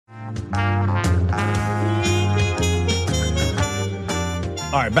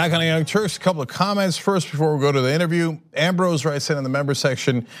All right, back on the Young Turks, a couple of comments first before we go to the interview. Ambrose writes in the member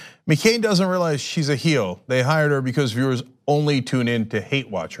section, McCain doesn't realize she's a heel. They hired her because viewers only tune in to hate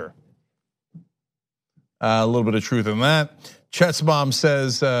watch her. A little bit of truth in that. Chetzbaum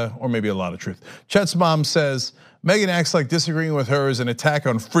says, or maybe a lot of truth. Chetzbaum says, Megyn acts like disagreeing with her is an attack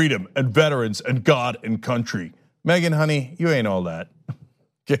on freedom and veterans and God and country. Megyn, honey, you ain't all that.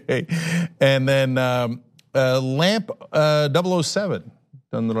 Okay, and then Lamp 007.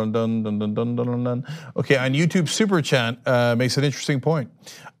 Dun, dun, dun, dun, dun, dun, dun, dun. Okay, on YouTube Super Chat makes an interesting point.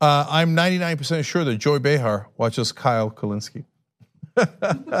 I'm 99% sure that Joy Behar watches Kyle Kulinski.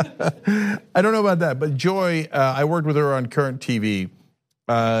 I don't know about that, but Joy, I worked with her on Current TV,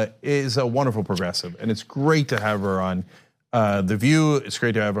 is a wonderful progressive, and it's great to have her on The View. It's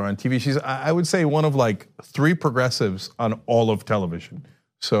great to have her on TV. She's, I would say, one of like 3 progressives on all of television.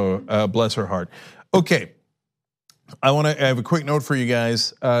 So bless her heart. Okay. I have a quick note for you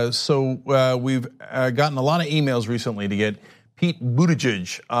guys. So we've gotten a lot of emails recently to get Pete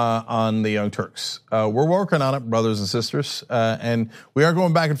Buttigieg on the Young Turks. We're working on it, brothers and sisters, and we are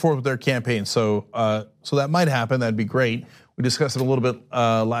going back and forth with their campaign. So that might happen. That'd be great. We discussed it a little bit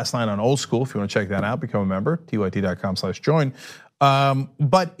last night on Old School. If you want to check that out, become a member, tyt.com/join.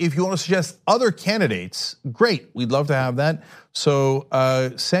 But if you want to suggest other candidates, great. We'd love to have that. So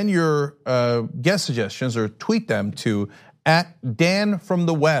send your guest suggestions or tweet them to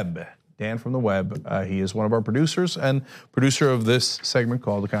 @DanFromTheWeb. Dan from the Web. He is one of our producers and producer of this segment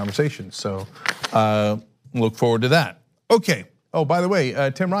called The Conversation. So look forward to that. Okay. Oh, by the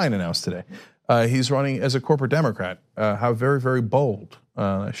way, Tim Ryan announced today he's running as a corporate Democrat. How very, very bold.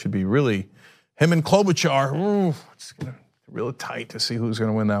 That should be really him and Klobuchar. Ooh, it's gonna really tight to see who's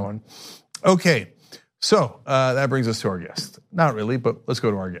going to win that one. Okay, so that brings us to our guest. Not really, but let's go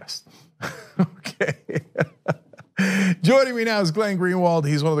to our guest. Okay. Joining me now is Glenn Greenwald.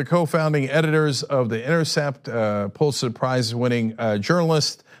 He's one of the co-founding editors of The Intercept, Pulitzer Prize-winning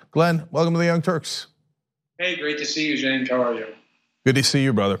journalist. Glenn, welcome to the Young Turks. Hey, great to see you, James. How are you? Good to see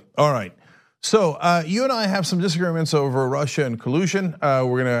you, brother. All right. So you and I have some disagreements over Russia and collusion.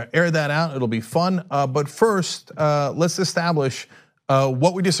 We're going to air that out. It'll be fun. But first, let's establish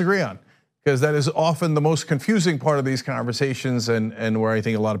what we disagree on, because that is often the most confusing part of these conversations and where I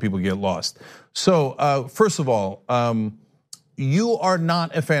think a lot of people get lost. So first of all, you are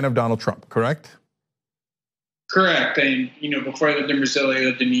not a fan of Donald Trump, correct? Correct. And before I lived in Brazil, I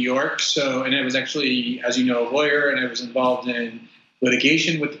lived in New York. So, and I was actually, as you know, a lawyer, and I was involved in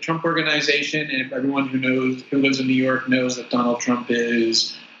litigation with the Trump Organization. And everyone who lives in New York knows that Donald Trump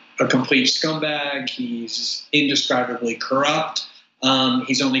is a complete scumbag. He's indescribably corrupt.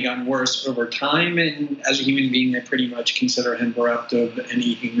 He's only gotten worse over time. And as a human being, I pretty much consider him bereft of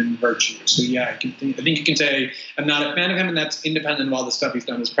any human virtue. So yeah, I think you can say I'm not a fan of him, and that's independent of all the stuff he's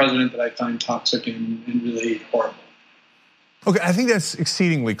done as president that I find toxic and really horrible. Okay, I think that's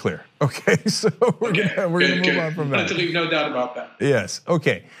exceedingly clear. Okay, so we're gonna move on from that. To leave no doubt about that. Yes.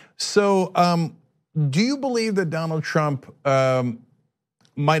 Okay. So, do you believe that Donald Trump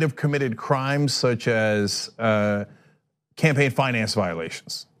might have committed crimes such as campaign finance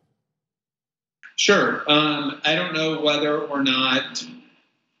violations? Sure. I don't know whether or not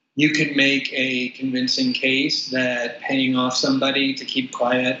you could make a convincing case that paying off somebody to keep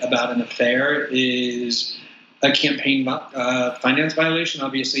quiet about an affair is a campaign finance violation.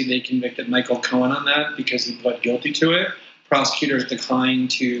 Obviously, they convicted Michael Cohen on that because he pled guilty to it. Prosecutors declined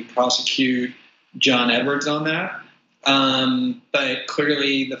to prosecute John Edwards on that. But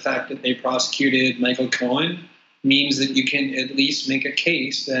clearly, the fact that they prosecuted Michael Cohen means that you can at least make a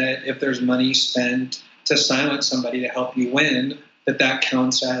case that if there's money spent to silence somebody to help you win, that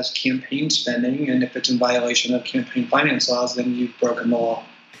counts as campaign spending. And if it's in violation of campaign finance laws, then you've broken the law.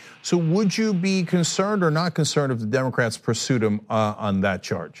 So would you be concerned or not concerned if the Democrats pursued him on that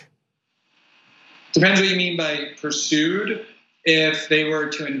charge? Depends what you mean by pursued. If they were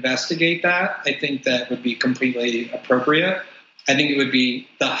to investigate that, I think that would be completely appropriate. I think it would be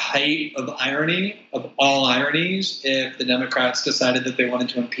the height of irony, of all ironies, if the Democrats decided that they wanted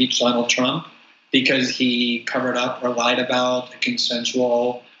to impeach Donald Trump because he covered up or lied about a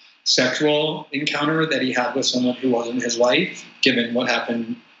consensual sexual encounter that he had with someone who wasn't his wife. Given what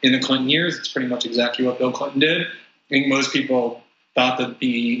happened in the Clinton years, it's pretty much exactly what Bill Clinton did. I think most people thought that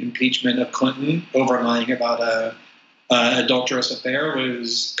the impeachment of Clinton over lying about a adulterous affair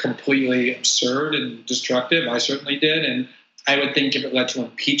was completely absurd and destructive. I certainly did. And I would think if it led to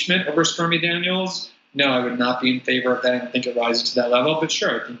impeachment over Stormy Daniels, no, I would not be in favor of that. I don't think it rises to that level. But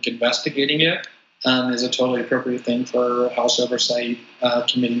sure, I think investigating it is a totally appropriate thing for House Oversight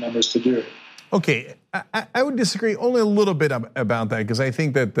Committee members to do. Okay, I would disagree only a little bit about that, because I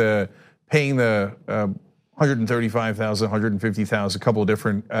think that the paying the 135,000, 150,000, a couple of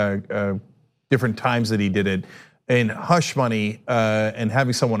different times that he did it in hush money and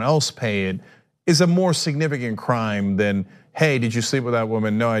having someone else pay it is a more significant crime than, hey, did you sleep with that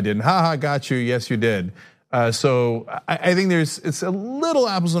woman? No, I didn't. Ha, got you. Yes, you did. So I think it's a little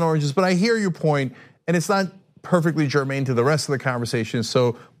apples and oranges, but I hear your point, and it's not perfectly germane to the rest of the conversation.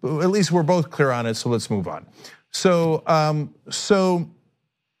 So at least we're both clear on it. So let's move on. So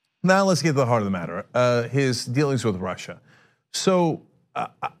now let's get to the heart of the matter, his dealings with Russia. So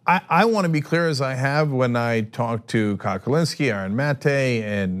I want to be clear, as I have when I talk to Kyle Kulinski, Aaron Mate,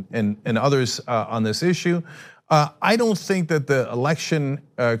 and others on this issue. I don't think that the election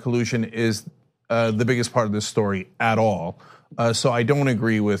collusion is the biggest part of this story at all. So I don't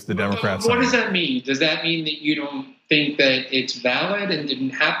agree with the Democrats. What does that mean? Does that mean that you don't think that it's valid and didn't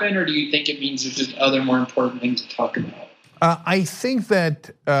happen, or do you think it means there's just other more important things to talk about? I think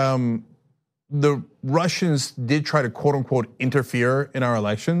that the Russians did try to quote unquote interfere in our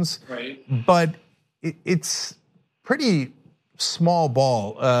elections, right? But it's pretty small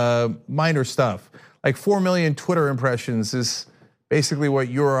ball, minor stuff. Like 4 million Twitter impressions is basically what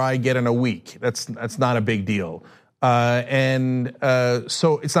you or I get in a week. That's not a big deal.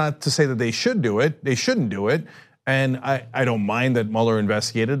 So it's not to say that they should do it. They shouldn't do it. And I don't mind that Mueller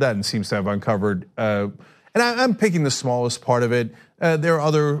investigated that and seems to have uncovered. And I'm picking the smallest part of it. There are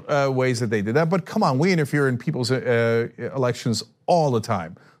other ways that they did that. But come on, we interfere in people's elections all the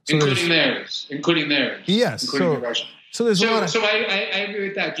time. So including theirs. Yes. Including the Russian. So there's a lot of. So I agree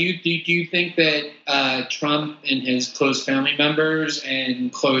with that. Do you think that Trump and his close family members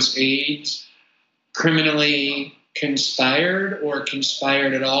and close aides criminally conspired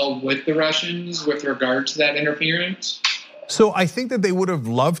at all with the Russians with regard to that interference? So I think that they would have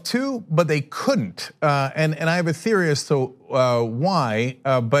loved to, but they couldn't. And I have a theory as to why.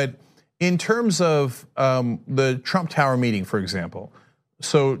 But in terms of the Trump Tower meeting, for example,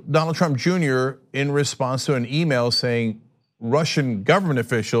 so Donald Trump Jr., in response to an email saying Russian government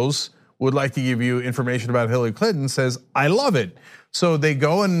officials would like to give you information about Hillary Clinton, says, I love it. So they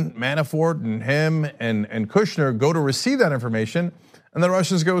go, and Manafort and him and Kushner go to receive that information, and the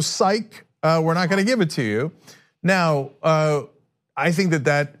Russians go, psych, we're not gonna give it to you. Now, I think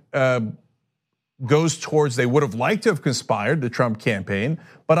that goes towards they would have liked to have conspired, the Trump campaign,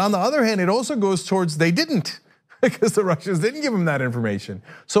 but on the other hand, it also goes towards they didn't, because the Russians didn't give them that information.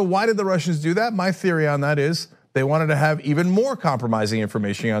 So why did the Russians do that? My theory on that is they wanted to have even more compromising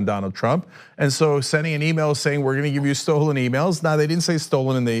information on Donald Trump. And so sending an email saying, we're gonna give you stolen emails. Now, they didn't say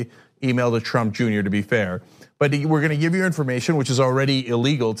stolen in the email to Trump Jr., to be fair, but we're gonna give you information, which is already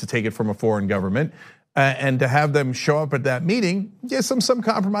illegal to take it from a foreign government. And to have them show up at that meeting, get some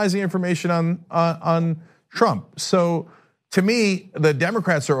compromising information on Trump. So to me, the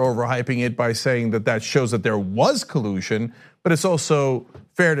Democrats are overhyping it by saying that shows that there was collusion, but it's also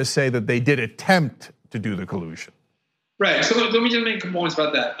fair to say that they did attempt to do the collusion. Right. So let me just make some points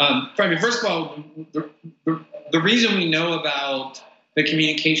about that. First of all, the reason we know about the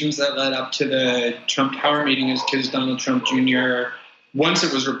communications that led up to the Trump Tower meeting is because Donald Trump Jr., once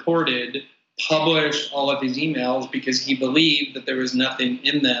it was reported, published all of his emails because he believed that there was nothing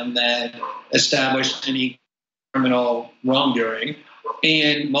in them that established any criminal wrongdoing.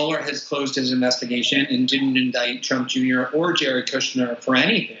 And Mueller has closed his investigation and didn't indict Trump Jr. or Jared Kushner for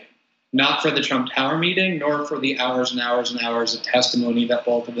anything. Not for the Trump Tower meeting, nor for the hours and hours and hours of testimony that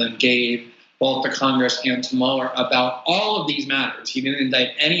both of them gave, both to Congress and to Mueller, about all of these matters. He didn't indict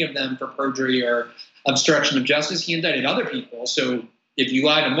any of them for perjury or obstruction of justice. He indicted other people. So if you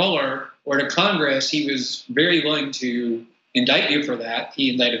lie to Mueller or to Congress, he was very willing to indict you for that. He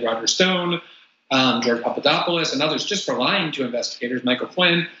indicted Roger Stone, George Papadopoulos, and others just for lying to investigators, Michael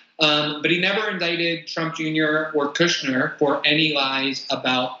Flynn. But he never indicted Trump Jr. or Kushner for any lies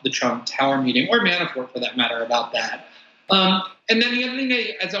about the Trump Tower meeting, or Manafort for that matter, about that. And then the other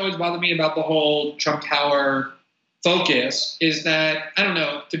thing that's always bothered me about the whole Trump Tower focus is that, I don't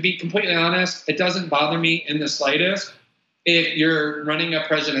know, to be completely honest, it doesn't bother me in the slightest if you're running a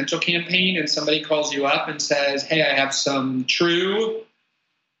presidential campaign and somebody calls you up and says, hey, I have some true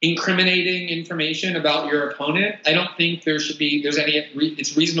incriminating information about your opponent. I don't think there's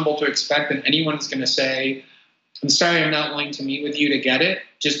it's reasonable to expect that anyone's going to say, I'm sorry, I'm not willing to meet with you to get it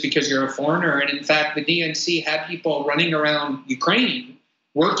just because you're a foreigner. And in fact, the DNC had people running around Ukraine,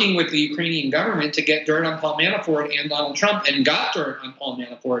 working with the Ukrainian government to get dirt on Paul Manafort and Donald Trump, and got dirt on Paul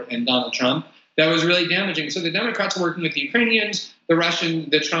Manafort and Donald Trump. that was really damaging. So the Democrats are working with the Ukrainians.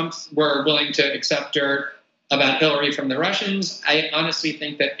 The Trumps were willing to accept dirt about Hillary from the Russians. I honestly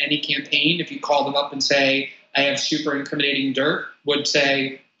think that any campaign, if you call them up and say, I have super incriminating dirt, would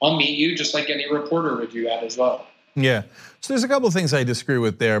say, I'll meet you, just like any reporter would do that as well. Yeah. So there's a couple of things I disagree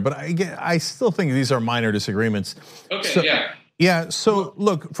with there, but I still think these are minor disagreements. Okay, so, yeah. Yeah, so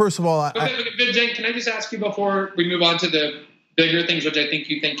look, first of all, but Jen, can I just ask you before we move on to the bigger things, which I think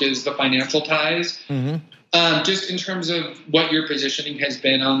you think is the financial ties, just in terms of what your positioning has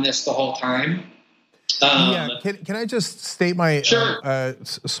been on this the whole time? Can I just state my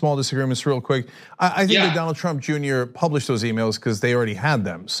small disagreements real quick? I think that Donald Trump Jr. published those emails because they already had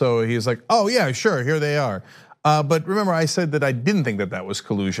them. So he's like, oh yeah, sure, here they are. But remember, I said that I didn't think that was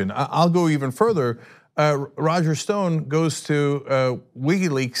collusion. I'll go even further. Roger Stone goes to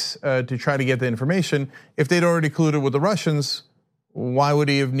WikiLeaks to try to get the information. If they'd already colluded with the Russians, why would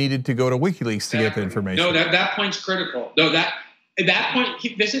he have needed to go to WikiLeaks to get the information? No, that point's critical. No, at that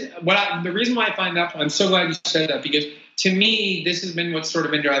point, this is the reason why I find that. I'm so glad you said that, because to me, this has been what's sort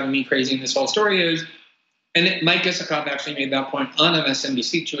of been driving me crazy in this whole story is, and Mike Isikoff actually made that point on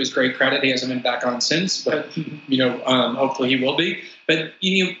MSNBC to his great credit. He hasn't been back on since, but hopefully he will be. But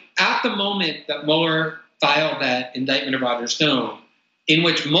at the moment that Mueller filed that indictment of Roger Stone, in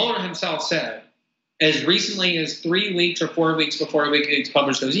which Mueller himself said, as recently as 3 weeks or 4 weeks before WikiLeaks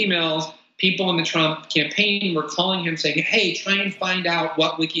published those emails, people in the Trump campaign were calling him saying, hey, try and find out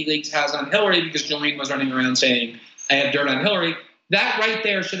what WikiLeaks has on Hillary, because Julian was running around saying, I have dirt on Hillary. That right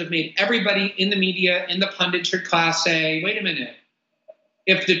there should have made everybody in the media, in the punditry class say, wait a minute.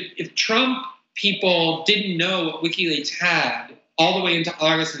 If Trump people didn't know what WikiLeaks had all the way into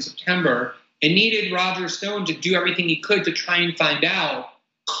August and September and needed Roger Stone to do everything he could to try and find out,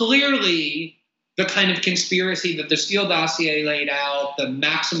 clearly the kind of conspiracy that the Steele dossier laid out, the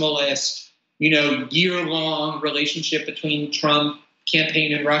maximalist, year-long relationship between Trump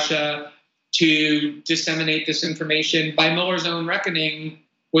campaign and Russia to disseminate this information, by Mueller's own reckoning,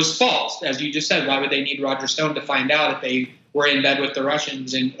 was false. As you just said, why would they need Roger Stone to find out if they were in bed with the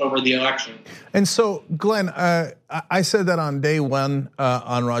Russians over the election? And so, Glenn, I said that on day one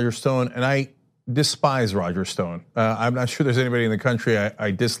on Roger Stone, and I despise Roger Stone. I'm not sure there's anybody in the country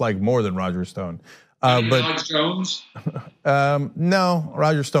I dislike more than Roger Stone. But Alex Jones? No,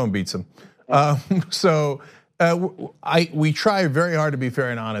 Roger Stone beats him. We try very hard to be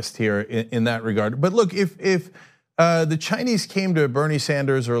fair and honest here in that regard. But look, if the Chinese came to Bernie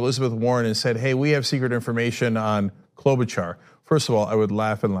Sanders or Elizabeth Warren and said, hey, we have secret information on Klobuchar, first of all, I would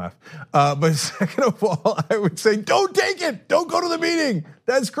laugh and laugh. But second of all, I would say, don't take it. Don't go to the meeting.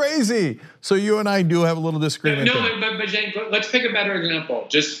 That's crazy. So you and I do have a little disagreement. But Jane, let's pick a better example.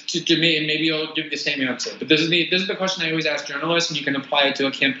 Just to me, and maybe you'll give the same answer. But this is the question I always ask journalists, and you can apply it to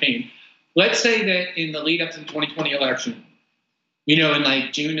a campaign. Let's say that in the lead up to the 2020 election, in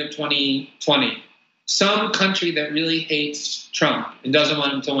like June of 2020, some country that really hates Trump and doesn't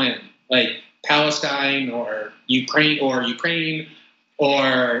want him to win, like Palestine or Ukraine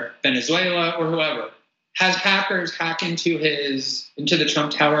or Venezuela or whoever, has hackers hack into the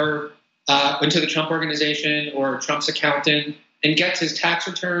Trump Tower, into the Trump organization or Trump's accountant, and gets his tax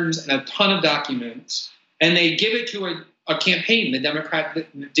returns and a ton of documents, and they give it to a campaign, the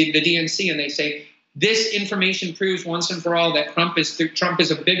DNC, and they say, this information proves once and for all that Trump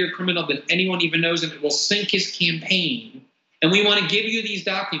is a bigger criminal than anyone even knows, and it will sink his campaign. And we want to give you these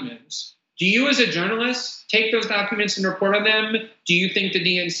documents. Do you, as a journalist, take those documents and report on them? Do you think the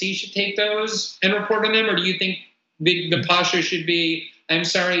DNC should take those and report on them? Or do you think the posture should be, I'm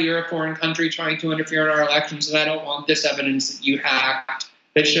sorry, you're a foreign country trying to interfere in our elections, and I don't want this evidence that you hacked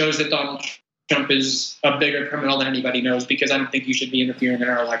that shows that Donald Trump is a bigger criminal than anybody knows, because I don't think you should be interfering in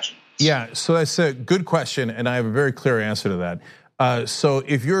our election. Yeah, so that's a good question, and I have a very clear answer to that. So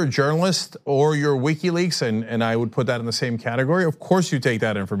if you're a journalist or you're WikiLeaks, and I would put that in the same category, of course you take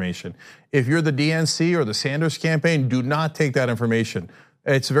that information. If you're the DNC or the Sanders campaign, do not take that information.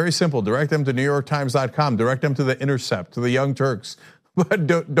 It's very simple. Direct them to NewYorkTimes.com, direct them to The Intercept, to the Young Turks. But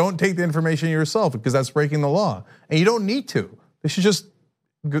don't take the information yourself, because that's breaking the law. And you don't need to. They should just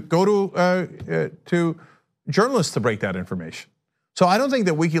go to journalists to break that information. So I don't think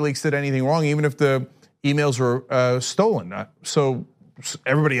that WikiLeaks did anything wrong, even if the emails were stolen. So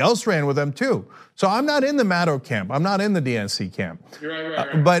everybody else ran with them too. So I'm not in the Maddow camp. I'm not in the DNC camp.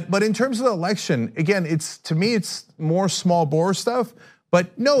 Right. But in terms of the election, again, to me it's more small bore stuff.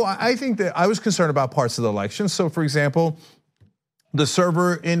 But no, I think that I was concerned about parts of the election. So for example, the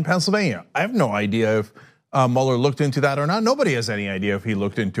server in Pennsylvania, I have no idea if Mueller looked into that or not. Nobody has any idea if he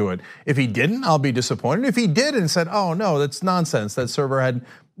looked into it. If he didn't, I'll be disappointed. If he did and said, oh no, that's nonsense, that server had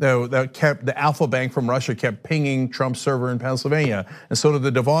the Alpha Bank from Russia kept pinging Trump's server in Pennsylvania, and so did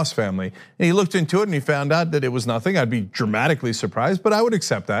the DeVos family. And he looked into it and he found out that it was nothing. I'd be dramatically surprised, but I would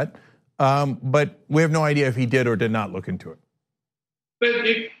accept that. But we have no idea if he did or did not look into it.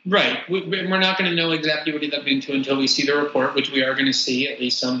 Right. We're not going to know exactly what he looked into until we see the report, which we are going to see at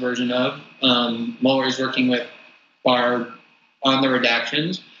least some version of. Mueller is working with Barr on the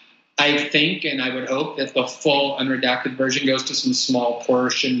redactions. I think, and I would hope, that the full unredacted version goes to some small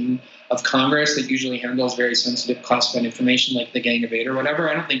portion of Congress that usually handles very sensitive classified information like the Gang of Eight or whatever.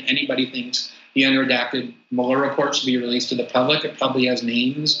 I don't think anybody thinks the unredacted Mueller report should be released to the public. It probably has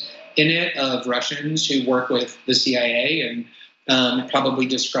names in it of Russians who work with the CIA, and it probably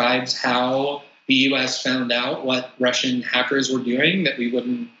describes how the U.S. found out what Russian hackers were doing that we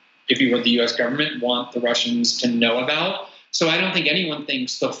wouldn't, if you were the U.S. government, want the Russians to know about. So I don't think anyone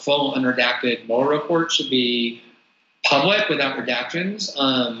thinks the full unredacted Mueller report should be public without redactions.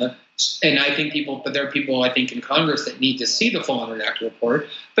 And I think but there are people, I think, in Congress that need to see the full unredacted report.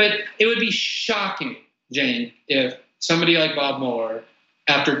 But it would be shocking, Jane, if somebody like Bob Mueller,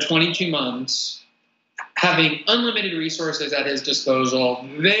 after 22 months, having unlimited resources at his disposal,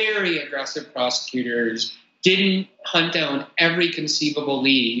 very aggressive prosecutors, didn't hunt down every conceivable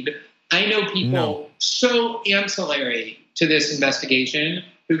lead. I know people so ancillary to this investigation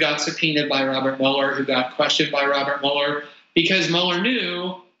who got subpoenaed by Robert Mueller, who got questioned by Robert Mueller, because Mueller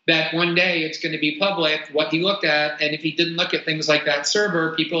knew that one day it's going to be public what he looked at. And if he didn't look at things like that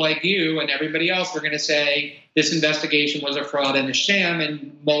server, people like you and everybody else were going to say this investigation was a fraud and a sham,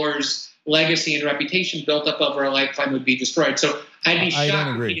 and Mueller's legacy and reputation built up over a lifetime would be destroyed. So I'd be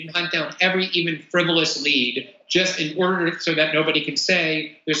shocked if he didn't hunt down every even frivolous lead just in order so that nobody can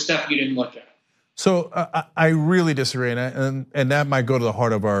say there's stuff you didn't look at. So I really disagree, and that might go to the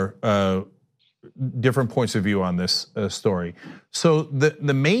heart of our different points of view on this story. So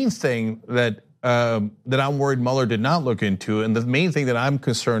the main thing that I'm worried Mueller did not look into, and the main thing that I'm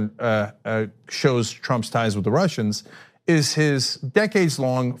concerned shows Trump's ties with the Russians, is his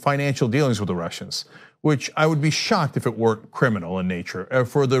decades-long financial dealings with the Russians, which I would be shocked if it weren't criminal in nature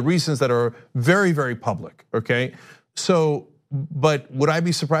for the reasons that are very, very public, okay? So, but would I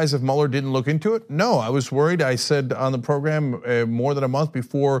be surprised if Mueller didn't look into it? No, I was worried. I said on the program more than a month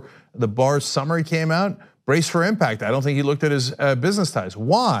before the Barr summary came out, brace for impact. I don't think he looked at his business ties.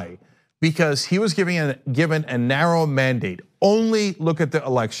 Why? Because he was given a narrow mandate. Only look at the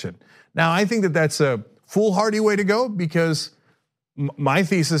election. Now, I think that that's a foolhardy way to go, because my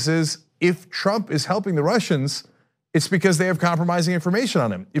thesis is if Trump is helping the Russians, it's because they have compromising information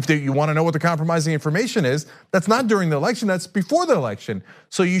on him. If you want to know what the compromising information is, that's not during the election, that's before the election.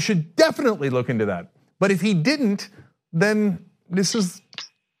 So you should definitely look into that. But if he didn't, then this is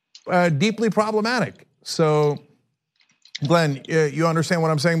deeply problematic. So, Glenn, you understand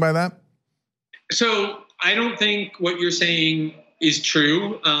what I'm saying by that? So I don't think what you're saying is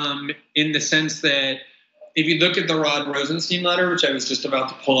true in the sense that if you look at the Rod Rosenstein letter, which I was just about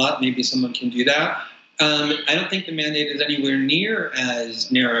to pull up, maybe someone can do that. I don't think the mandate is anywhere near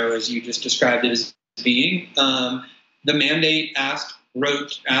as narrow as you just described it as being. The mandate asked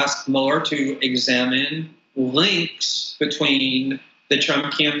Mueller to examine links between the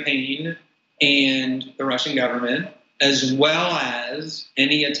Trump campaign and the Russian government, as well as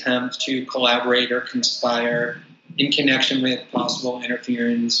any attempt to collaborate or conspire in connection with possible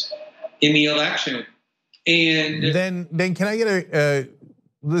interference in the election. And then can I get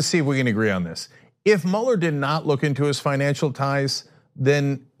let's see if we can agree on this. If Mueller did not look into his financial ties,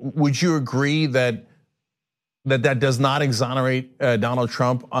 then would you agree that does not exonerate Donald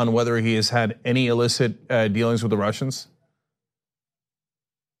Trump on whether he has had any illicit dealings with the Russians?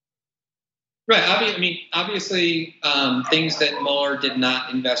 Right. I mean, obviously, things that Mueller did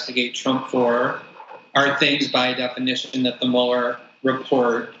not investigate Trump for are things by definition that the Mueller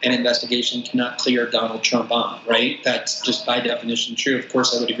report and investigation cannot clear Donald Trump on, right? That's just by definition true. Of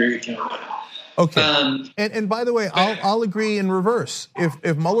course, I would agree with you on that. Okay. And by the way, I'll agree in reverse.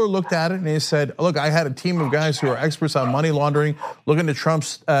 If Mueller looked at it and he said, "Look, I had a team of guys who are experts on money laundering, looking at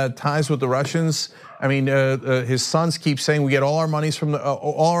Trump's ties with the Russians." I mean, his sons keep saying we get all our money from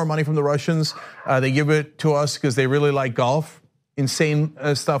the Russians. They give it to us because they really like golf. Insane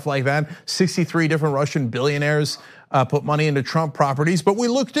stuff like that. 63 different Russian billionaires put money into Trump properties, but we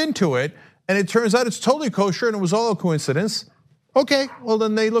looked into it, and it turns out it's totally kosher, and it was all a coincidence. Okay, well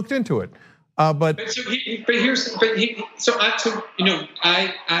then they looked into it. I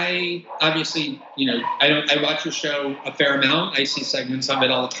obviously, I watch your show a fair amount. I see segments of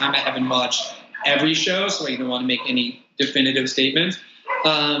it all the time. I haven't watched every show, so I don't want to make any definitive statements.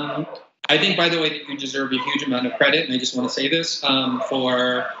 I I think, by the way, that you deserve a huge amount of credit, and I just want to say this,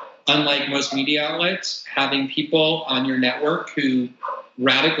 for, unlike most media outlets, having people on your network who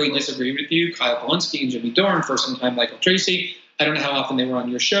radically disagree with you, Kyle Polinsky and Jimmy Dore, and for some time Michael Tracy. I don't know how often they were on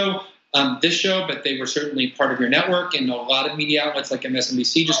your show, this show, but they were certainly part of your network, and a lot of media outlets like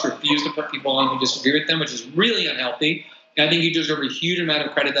MSNBC just refuse to put people on who disagree with them, which is really unhealthy. And I think you deserve a huge amount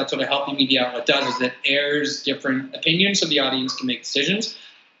of credit. That's what a healthy media outlet does, is it airs different opinions so the audience can make decisions.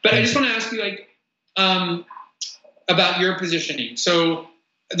 But I just want to ask you, about your positioning. So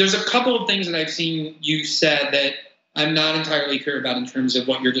there's a couple of things that I've seen you said that I'm not entirely clear about in terms of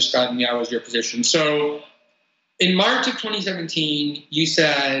what you're describing now as your position. So in March of 2017, you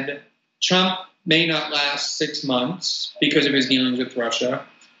said Trump may not last 6 months because of his dealings with Russia.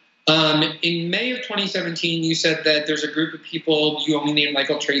 In May of 2017, you said that there's a group of people, you only named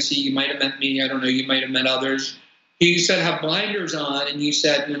Michael Tracy, you might have met me, I don't know, you might have met others, who you said have blinders on, and you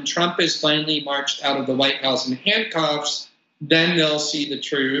said when Trump is finally marched out of the White House in handcuffs, then they'll see the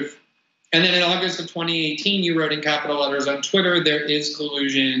truth. And then in August of 2018, you wrote in capital letters on Twitter, there is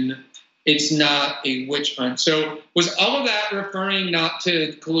collusion, it's not a witch hunt. So was all of that referring not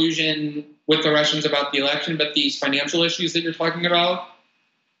to collusion with the Russians about the election, but these financial issues that you're talking about?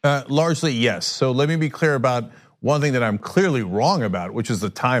 Largely, yes. So let me be clear about one thing that I'm clearly wrong about, which is the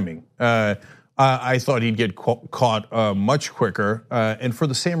timing. I thought he'd get caught much quicker, and for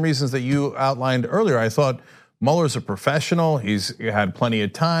the same reasons that you outlined earlier. I thought Mueller's a professional. He's had plenty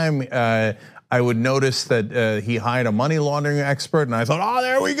of time. I would notice that he hired a money laundering expert, and I thought, oh,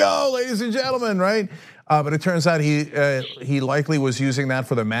 there we go, ladies and gentlemen, right? But it turns out he likely was using that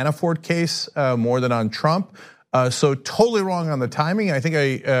for the Manafort case more than on Trump. So totally wrong on the timing. I think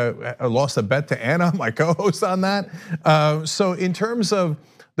I lost a bet to Anna, my co-host, on that. So in terms of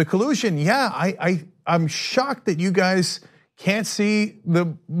the collusion, yeah, I'm shocked that you guys can't see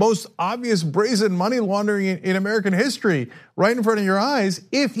the most obvious brazen money laundering in American history right in front of your eyes,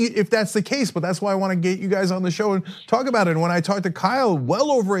 if that's the case. But that's why I want to get you guys on the show and talk about it. And when I talked to Kyle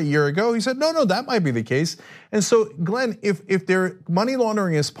well over a year ago, he said, no, that might be the case. And so, Glenn, if their money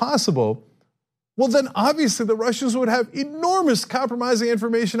laundering is possible, well, then obviously the Russians would have enormous compromising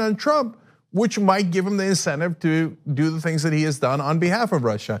information on Trump, which might give him the incentive to do the things that he has done on behalf of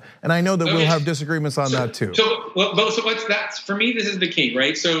Russia. And I know that we'll have disagreements on that too. So what's that? For me, this is the key,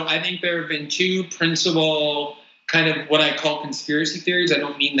 right? So I think there have been two principal kind of what I call conspiracy theories. I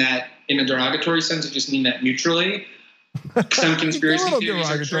don't mean that in a derogatory sense. I just mean that neutrally. Some conspiracy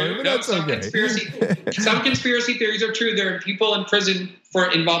theories are true. No, some conspiracy theories are true. There are people in prison for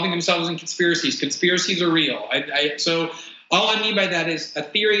involving themselves in conspiracies. Conspiracies are real. So all I mean by that is a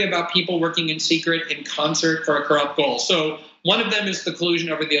theory about people working in secret in concert for a corrupt goal. So one of them is the collusion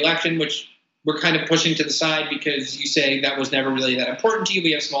over the election, which we're kind of pushing to the side because you say that was never really that important to you.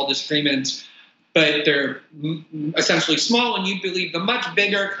 We have small disagreements, but they're essentially small, and you believe the much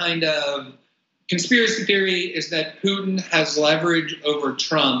bigger kind of conspiracy theory is that Putin has leverage over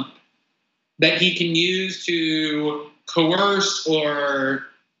Trump that he can use to coerce or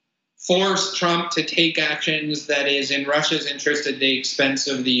force Trump to take actions that is in Russia's interest at the expense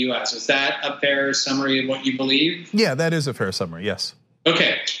of the US. Is that a fair summary of what you believe? Yeah, that is a fair summary, yes.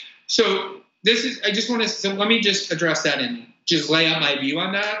 Okay, so let me just address that and just lay out my view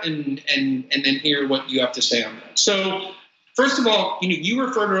on that and then hear what you have to say on that. So first of all, you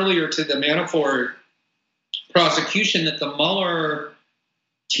referred earlier to the Manafort prosecution that the Mueller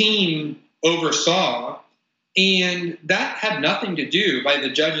team oversaw, and that had nothing to do, by the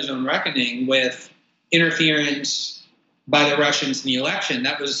judge's own reckoning, with interference by the Russians in the election.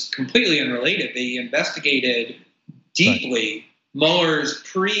 That was completely unrelated. They investigated deeply Mueller's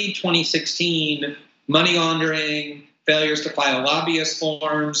pre-2016 money laundering, failures to file lobbyist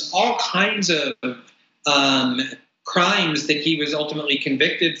forms, all kinds of crimes that he was ultimately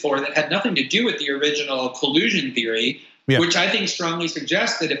convicted for that had nothing to do with the original collusion theory, which I think strongly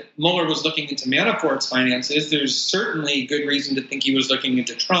suggests that if Mueller was looking into Manafort's finances, there's certainly good reason to think he was looking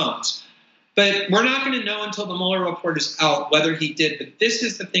into Trump's. But we're not going to know until the Mueller report is out whether he did. But this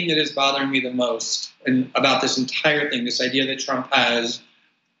is the thing that is bothering me the most about this entire thing, this idea that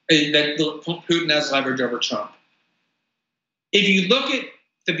that Putin has leverage over Trump. If you look at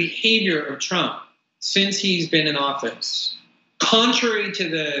the behavior of Trump since he's been in office, contrary to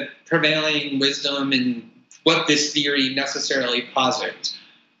the prevailing wisdom and what this theory necessarily posits,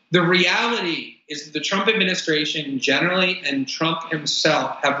 the reality is that the Trump administration generally and Trump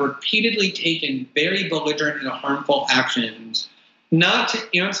himself have repeatedly taken very belligerent and harmful actions, not to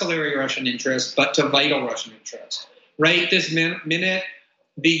ancillary Russian interests, but to vital Russian interests. Right? This minute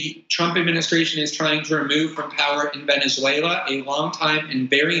the Trump administration is trying to remove from power in Venezuela, a longtime and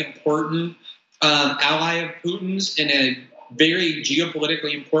very important ally of Putin's in a very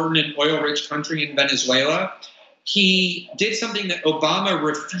geopolitically important and oil-rich country in Venezuela. He did something that Obama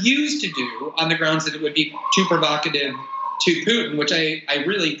refused to do on the grounds that it would be too provocative to Putin, which I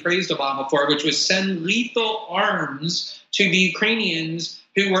really praised Obama for, which was send lethal arms to the Ukrainians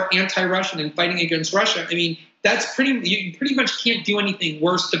who were anti-Russian and fighting against Russia. I mean, you pretty much can't do anything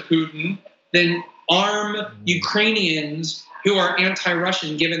worse to Putin than arm Ukrainians who are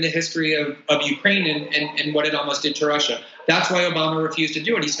anti-Russian, given the history of Ukraine and what it almost did to Russia. That's why Obama refused to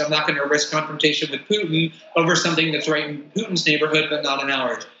do it. He said, I'm not going to risk confrontation with Putin over something that's right in Putin's neighborhood, but not in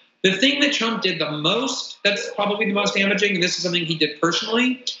ours. The thing that Trump did the most, that's probably the most damaging, and this is something he did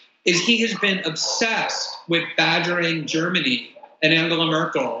personally, is he has been obsessed with badgering Germany and Angela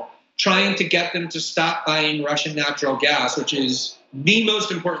Merkel, trying to get them to stop buying Russian natural gas, which is the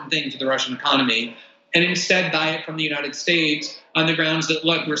most important thing to the Russian economy, and instead buy it from the United States on the grounds that,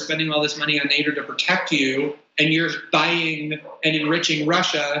 look, we're spending all this money on NATO to protect you, and you're buying and enriching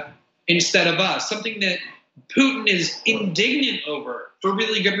Russia instead of us, something that Putin is indignant over for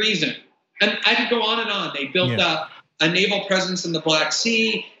really good reason. And I could go on and on. They built up a naval presence in the Black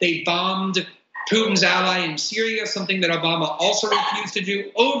Sea. They bombed Putin's ally in Syria, something that Obama also refused to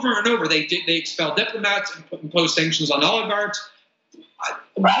do over and over. They expelled diplomats and imposed sanctions on oligarchs.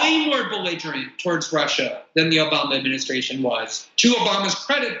 Way more belligerent towards Russia than the Obama administration was, to Obama's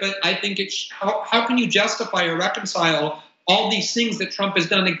credit. But I think how can you justify or reconcile all these things that Trump has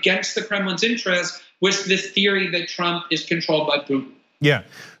done against the Kremlin's interests with this theory that Trump is controlled by Putin? Yeah.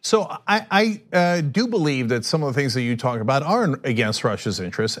 So I do believe that some of the things that you talk about are against Russia's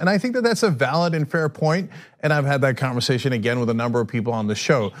interests. And I think that that's a valid and fair point. And I've had that conversation again with a number of people on the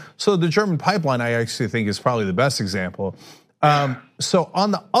show. So the German pipeline, I actually think, is probably the best example. So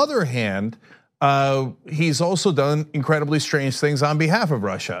on the other hand, he's also done incredibly strange things on behalf of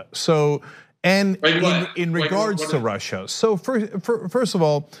Russia. So, and in regards to Russia. So first of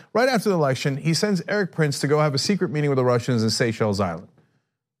all, right after the election, he sends Eric Prince to go have a secret meeting with the Russians in Seychelles Island.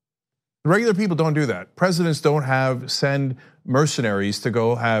 Regular people don't do that. Presidents don't send mercenaries to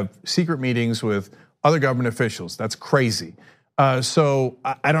go have secret meetings with other government officials. That's crazy. So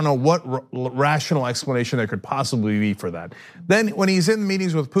I don't know what rational explanation there could possibly be for that. Then when he's in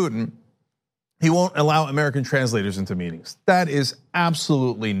meetings with Putin, he won't allow American translators into meetings. That is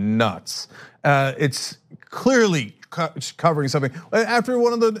absolutely nuts. It's clearly covering something. After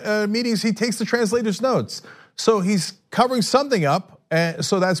one of the meetings, he takes the translator's notes. So he's covering something up,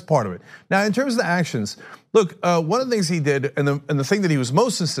 so that's part of it. Now, in terms of the actions, look, one of the things he did, and the thing that he was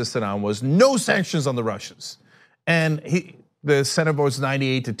most insistent on was no sanctions on the Russians. And the Senate votes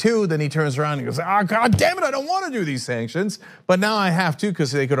 98-2, then he turns around and goes, oh, God damn it, I don't want to do these sanctions, but now I have to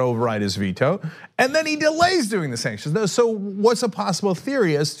because they could override his veto. And then he delays doing the sanctions. So what's a possible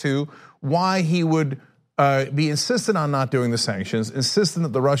theory as to why he would be insistent on not doing the sanctions, insistent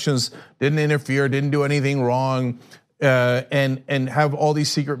that the Russians didn't interfere, didn't do anything wrong, and have all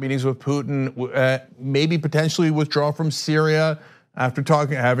these secret meetings with Putin, maybe potentially withdraw from Syria after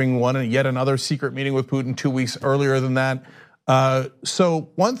having yet another secret meeting with Putin 2 weeks earlier than that. So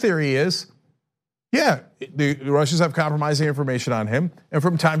one theory is, the Russians have compromising information on him, and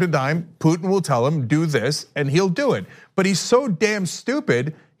from time to time, Putin will tell him, do this, and he'll do it. But he's so damn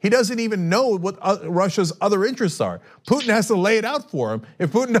stupid, he doesn't even know what Russia's other interests are. Putin has to lay it out for him.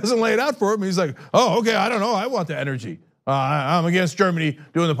 If Putin doesn't lay it out for him, he's like, oh, okay, I don't know, I want the energy. I'm against Germany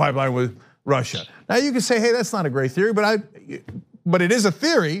doing the pipeline with Russia. Now you can say, hey, that's not a great theory, but it is a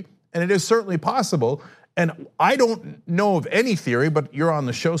theory, and it is certainly possible. And I don't know of any theory, but you're on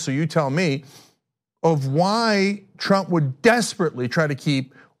the show, so you tell me, of why Trump would desperately try to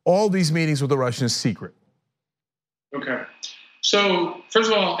keep all these meetings with the Russians secret. Okay. So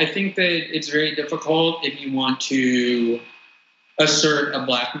first of all, I think that it's very difficult if you want to assert a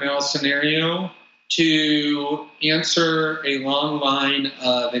blackmail scenario to answer a long line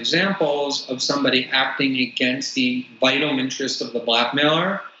of examples of somebody acting against the vital interest of the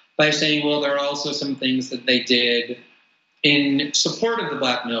blackmailer by saying, well, there are also some things that they did in support of the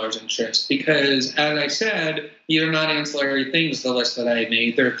blackmailer's interest. Because as I said, these are not ancillary things, the list that I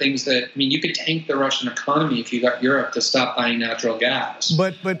made. They're things that, you could tank the Russian economy if you got Europe to stop buying natural gas.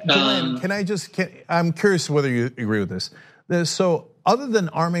 But Glenn, I'm curious whether you agree with this. So other than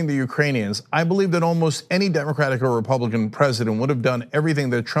arming the Ukrainians, I believe that almost any Democratic or Republican president would have done everything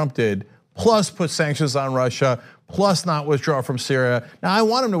that Trump did, plus put sanctions on Russia, plus not withdraw from Syria. Now, I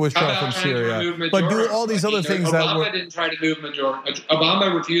want him to withdraw from Syria, but do all these other things Obama didn't try to move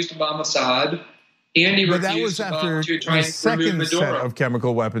Obama refused to bomb Assad. And he But that refused was after to try the and remove second set Maduro. of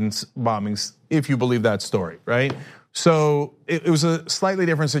chemical weapons bombings, if you believe that story, right? So it was a slightly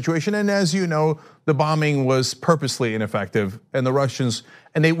different situation. And as you know, the bombing was purposely ineffective, and the Russians,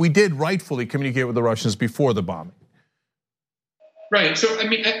 we did rightfully communicate with the Russians before the bombing. Right. So I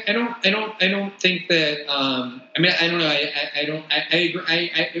mean, I don't think that. I mean, I don't know. I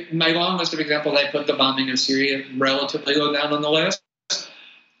agree. My long list of examples, I put the bombing of Syria relatively low down on the list.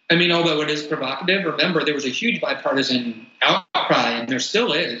 I mean, although it is provocative, remember there was a huge bipartisan outcry, and there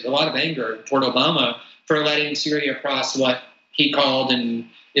still is a lot of anger toward Obama for letting Syria cross what he called and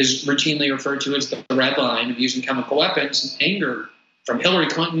is routinely referred to as the red line of using chemical weapons. Anger from Hillary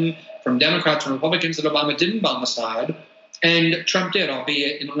Clinton, from Democrats, from Republicans that Obama didn't bomb Assad. And Trump did,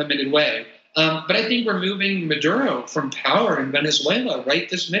 albeit in a limited way. But I think removing Maduro from power in Venezuela right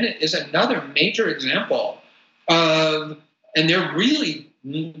this minute is another major example of, and they're really,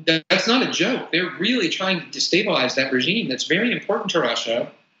 that's not a joke, they're really trying to destabilize that regime that's very important to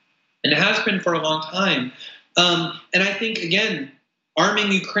Russia and has been for a long time. And I think, again,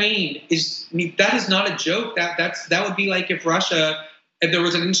 arming Ukraine that is not a joke. That would be like if there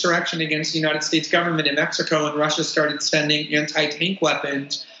was an insurrection against the United States government in Mexico and Russia started sending anti-tank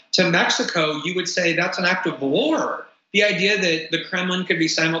weapons to Mexico, you would say that's an act of war. The idea that the Kremlin could be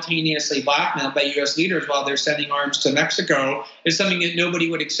simultaneously blackmailed by U.S. leaders while they're sending arms to Mexico is something that nobody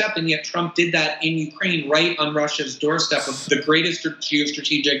would accept, and yet Trump did that in Ukraine right on Russia's doorstep of the greatest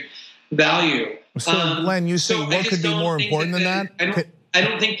geostrategic value. So, Glenn, you say what could be more important than that? I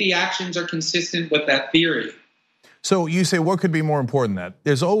don't think the actions are consistent with that theory. So you say what could be more important than that?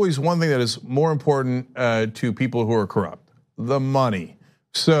 There's always one thing that is more important to people who are corrupt: the money.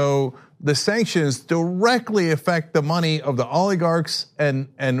 So the sanctions directly affect the money of the oligarchs and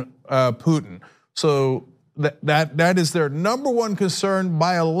Putin. So that is their number one concern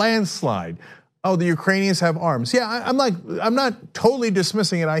by a landslide. Oh, the Ukrainians have arms. Yeah, I'm not totally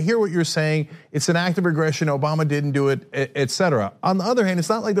dismissing it. I hear what you're saying. It's an act of aggression. Obama didn't do it, etc. On the other hand, it's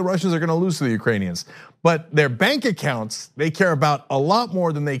not like the Russians are going to lose to the Ukrainians, but their bank accounts they care about a lot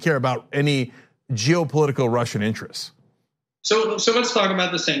more than they care about any geopolitical Russian interests. So let's talk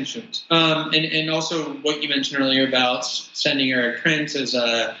about the sanctions, and also what you mentioned earlier about sending Eric Prince as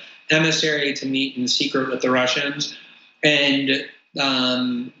a emissary to meet in secret with the Russians, and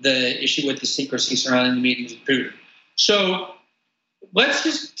the issue with the secrecy surrounding the meetings with Putin. So let's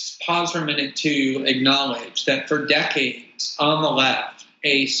just pause for a minute to acknowledge that for decades on the left,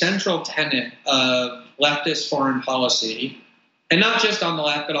 a central tenet of leftist foreign policy, and not just on the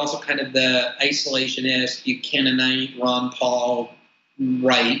left, but also kind of the isolationist, Buchananite, Ron Paul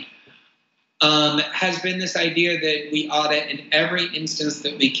right, has been this idea that we ought to, in every instance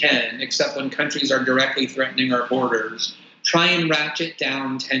that we can, except when countries are directly threatening our borders, try and ratchet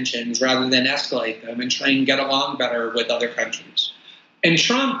down tensions rather than escalate them and try and get along better with other countries. And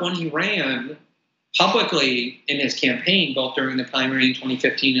Trump, when he ran publicly in his campaign, both during the primary in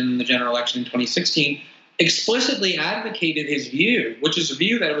 2015 and the general election in 2016, explicitly advocated his view, which is a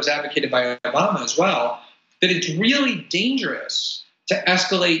view that was advocated by Obama as well, that it's really dangerous to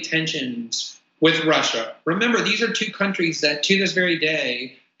escalate tensions with Russia. Remember, these are two countries that to this very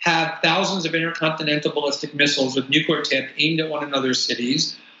day have thousands of intercontinental ballistic missiles with nuclear tip aimed at one another's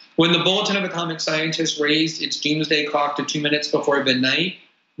cities. When the Bulletin of Atomic Scientists raised its doomsday clock to 2 minutes before midnight,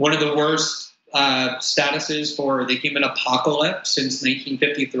 one of the worst statuses for the human apocalypse since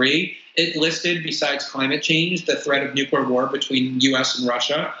 1953, it listed, besides climate change, the threat of nuclear war between the US and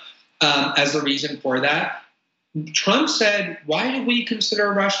Russia as the reason for that. Trump said, why do we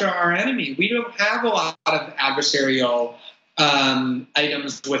consider Russia our enemy? We don't have a lot of adversarial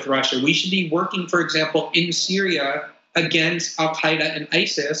items with Russia. We should be working, for example, in Syria against al-Qaeda and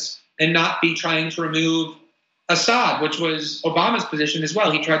ISIS and not be trying to remove Assad, which was Obama's position as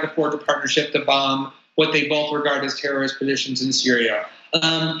well. He tried to forge a partnership to bomb what they both regard as terrorist positions in Syria.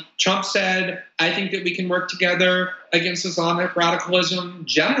 Trump said, I think that we can work together against Islamic radicalism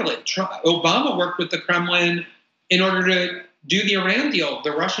generally. Obama worked with the Kremlin in order to do the Iran deal.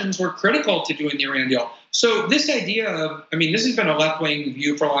 The Russians were critical to doing the Iran deal. So this idea of, this has been a left-wing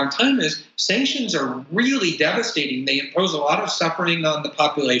view for a long time, is sanctions are really devastating. They impose a lot of suffering on the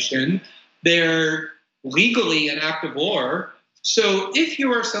population. They're legally an act of war. So if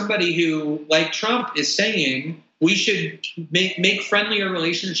you are somebody who, like Trump, is saying we should make friendlier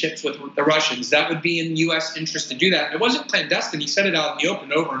relationships with the Russians, that would be in U.S. interest to do that. And it wasn't clandestine. He said it out in the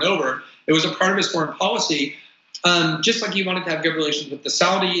open over and over. It was a part of his foreign policy. Just like he wanted to have good relations with the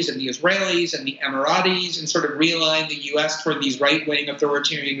Saudis and the Israelis and the Emiratis and sort of realign the U.S. toward these right-wing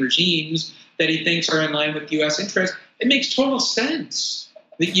authoritarian regimes that he thinks are in line with U.S. interests, it makes total sense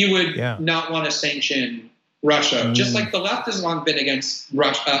that you would not want to sanction Russia, just like the left has long been against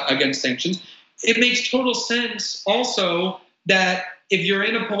Russia, against sanctions. It makes total sense also that if you're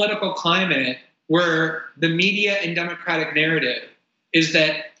in a political climate where the media and democratic narrative is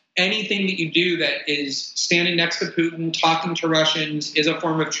that anything that you do that is standing next to Putin, talking to Russians, is a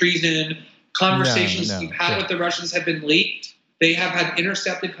form of treason. Conversations you've had with the Russians have been leaked. They have had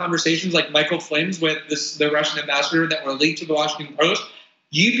intercepted conversations like Michael Flynn's with the Russian ambassador that were leaked to the Washington Post.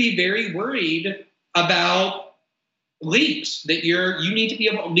 You'd be very worried about leaks, that leaders need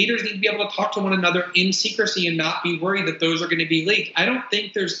to be able to talk to one another in secrecy and not be worried that those are going to be leaked. I don't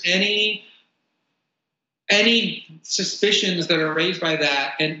think there's any suspicions that are raised by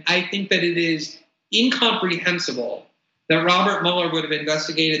that. And I think that it is incomprehensible that Robert Mueller would have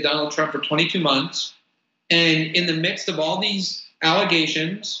investigated Donald Trump for 22 months. And in the midst of all these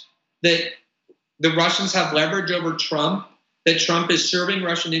allegations that the Russians have leverage over Trump, that Trump is serving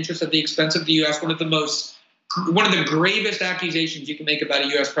Russian interests at the expense of the U.S., one of the gravest accusations you can make about a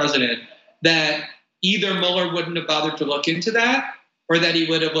U.S. president, that either Mueller wouldn't have bothered to look into that, or that he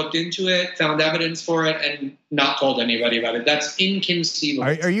would have looked into it, found evidence for it, and not told anybody about it. That's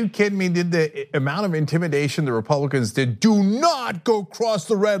inconceivable. Are you kidding me? Did the amount of intimidation the Republicans did, do not go cross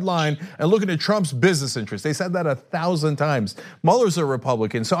the red line and look into Trump's business interests. They said that 1,000 times. Mueller's a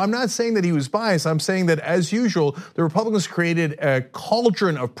Republican, so I'm not saying that he was biased. I'm saying that, as usual, the Republicans created a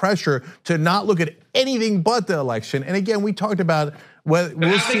cauldron of pressure to not look at anything but the election. And again, we talked about, well,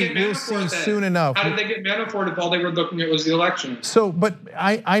 we'll see soon enough. How did they get Manafort if all they were looking at was the election? So, but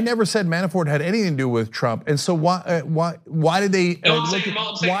I never said Manafort had anything to do with Trump, and so why did they look into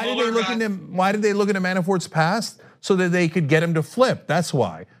Manafort's past so that they could get him to flip? That's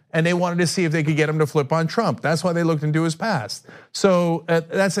why. And they wanted to see if they could get him to flip on Trump. That's why they looked into his past. So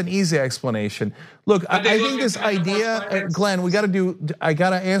that's an easy explanation. Look, I think this idea, Glenn, I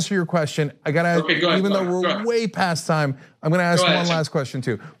gotta answer your question. Even though we're way past time, I'm gonna ask one last question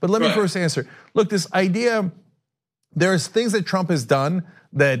too. But let me first answer. Look, this idea, there's things that Trump has done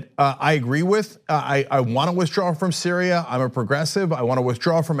that I agree with. I want to withdraw from Syria. I'm a progressive. I want to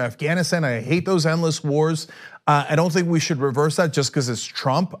withdraw from Afghanistan. I hate those endless wars. I don't think we should reverse that just because it's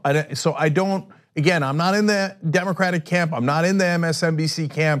Trump. Again, I'm not in the Democratic camp. I'm not in the MSNBC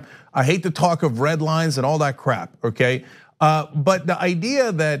camp. I hate the talk of red lines and all that crap, okay? But the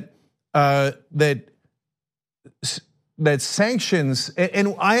idea that sanctions,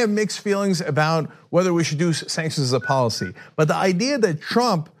 and I have mixed feelings about whether we should do sanctions as a policy, but the idea that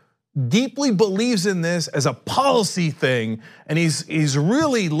Trump deeply believes in this as a policy thing, and he's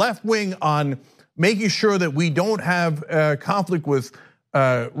really left-wing on making sure that we don't have conflict with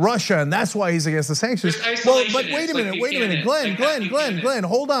Russia, and that's why he's against the sanctions. Well, but wait a minute, Glenn,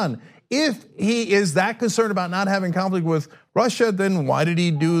 hold on. If he is that concerned about not having conflict with Russia, then why did he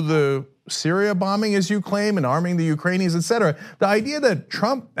do the Syria bombing, as you claim, and arming the Ukrainians, etc.? The idea that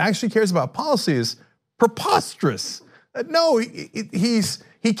Trump actually cares about policy is preposterous. No,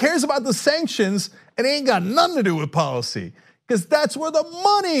 he cares about the sanctions, and it ain't got nothing to do with policy. Because that's where the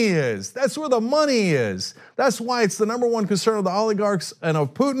money is. That's where the money is. That's why it's the number one concern of the oligarchs and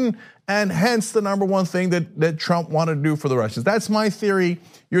of Putin, and hence the number one thing that Trump wanted to do for the Russians. That's my theory.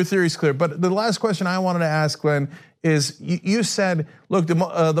 Your theory is clear. But the last question I wanted to ask, Glenn, is you said, look, the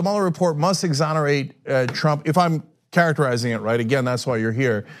Mueller report must exonerate Trump. If I'm characterizing it right, again, that's why you're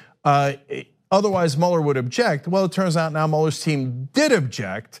here. Otherwise, Mueller would object. Well, it turns out now Mueller's team did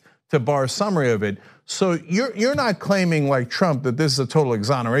object to Barr's summary of it. So you're not claiming, like Trump, that this is a total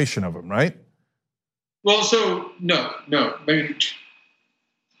exoneration of him, right? Well, so no. I mean,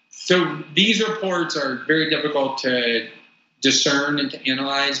 so these reports are very difficult to discern and to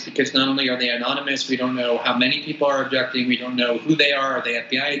analyze because not only are they anonymous, we don't know how many people are objecting, we don't know who they are they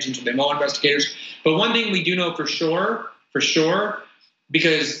FBI agents, are they Mueller investigators? But one thing we do know for sure,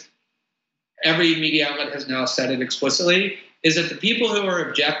 because every media outlet has now said it explicitly, is that the people who are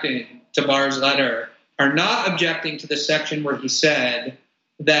objecting to Barr's letter are not objecting to the section where he said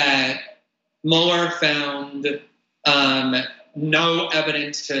that Mueller found no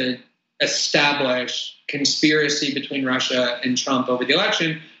evidence to establish conspiracy between Russia and Trump over the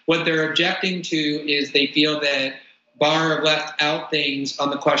election. What they're objecting to is they feel that Barr left out things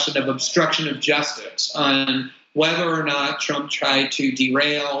on the question of obstruction of justice, on whether or not Trump tried to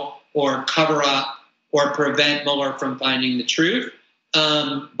derail or cover up or prevent Mueller from finding the truth.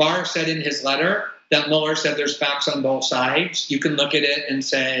 Barr said in his letter that Mueller said there's facts on both sides. You can look at it and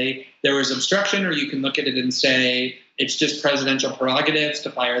say there was obstruction, or you can look at it and say it's just presidential prerogatives to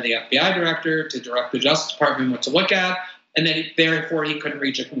fire the FBI director, to direct the Justice Department what to look at, and then therefore he couldn't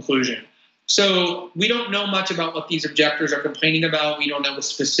reach a conclusion. So we don't know much about what these objectors are complaining about. We don't know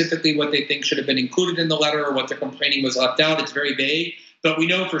specifically what they think should have been included in the letter or what they're complaining was left out. It's very vague. But we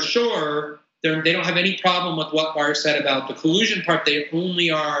know for sure they don't have any problem with what Barr said about the collusion part. They only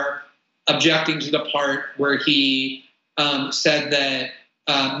are objecting to the part where he said that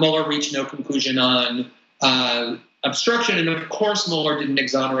Mueller reached no conclusion on obstruction. And of course, Mueller didn't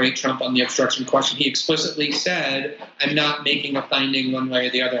exonerate Trump on the obstruction question. He explicitly said, I'm not making a finding one way or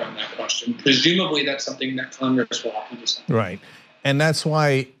the other on that question. Presumably, that's something that Congress will have to decide. Right. And that's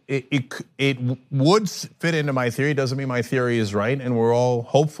why it would fit into my theory. Doesn't mean my theory is right. And we're all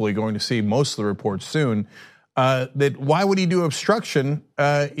hopefully going to see most of the reports soon. That why would he do obstruction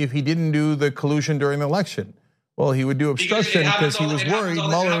if he didn't do the collusion during the election? Well, he would do obstruction because he was worried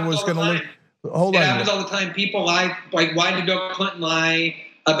Mueller was going to look. Hold on. It happens all the time. People lie. Like, why did Bill Clinton lie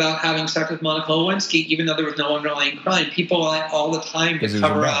about having sex with Monica Lewinsky, even though there was no underlying crime? People lie all the time to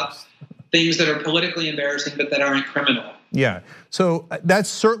cover up things that are politically embarrassing but that aren't criminal. Yeah, so that's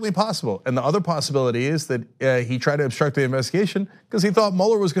certainly possible. And the other possibility is that he tried to obstruct the investigation because he thought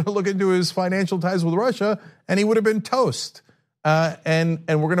Mueller was going to look into his financial ties with Russia, and he would have been toast. And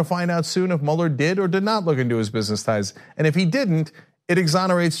we're going to find out soon if Mueller did or did not look into his business ties. And if he didn't, it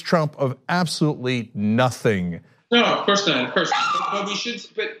exonerates Trump of absolutely nothing. No, of course not. Of course not. But we should.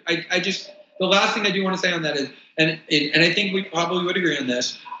 But I just, the last thing I do want to say on that is, and I think we probably would agree on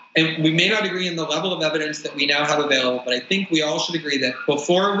this. And we may not agree on the level of evidence that we now have available, but I think we all should agree that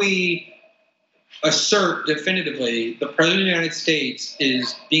before we assert definitively the President of the United States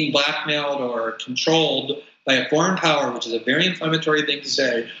is being blackmailed or controlled by a foreign power, which is a very inflammatory thing to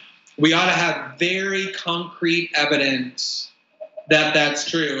say, we ought to have very concrete evidence that that's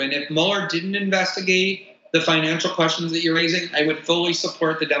true. And if Mueller didn't investigate the financial questions that you're raising, I would fully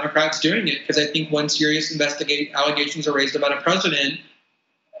support the Democrats doing it, because I think when serious allegations are raised about a president,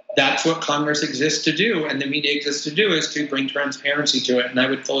 that's what Congress exists to do, and the media exists to do, is to bring transparency to it. And I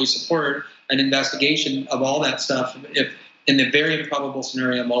would fully support an investigation of all that stuff if, in the very improbable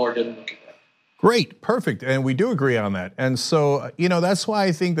scenario, Mueller didn't look at that. Great, perfect, and we do agree on that. And so, that's why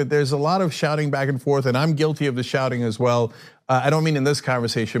I think that there's a lot of shouting back and forth, and I'm guilty of the shouting as well. I don't mean in this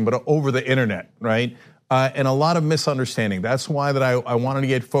conversation, but over the internet, right? And a lot of misunderstanding. That's why that I wanted to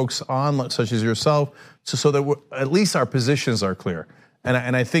get folks on, such as yourself, so that at least our positions are clear.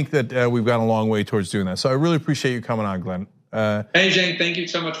 And I think that we've gone a long way towards doing that. So I really appreciate you coming on, Glenn. Hey, Jane, thank you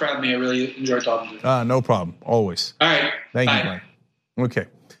so much for having me. I really enjoyed talking to you. No problem, always. All right. Thank you, Glenn. Okay.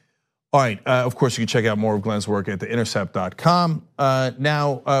 All right, of course, you can check out more of Glenn's work at theintercept.com.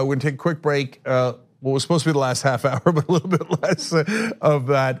 Now, we're gonna take a quick break. What was supposed to be the last half hour, but a little bit less of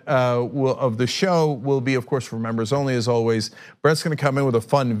that of the show will be, of course, for members only, as always. Brett's gonna come in with a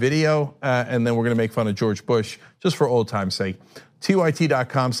fun video, and then we're gonna make fun of George Bush, just for old time's sake.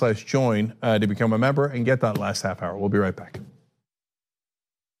 TYT.com/join to become a member and get that last half hour. We'll be right back.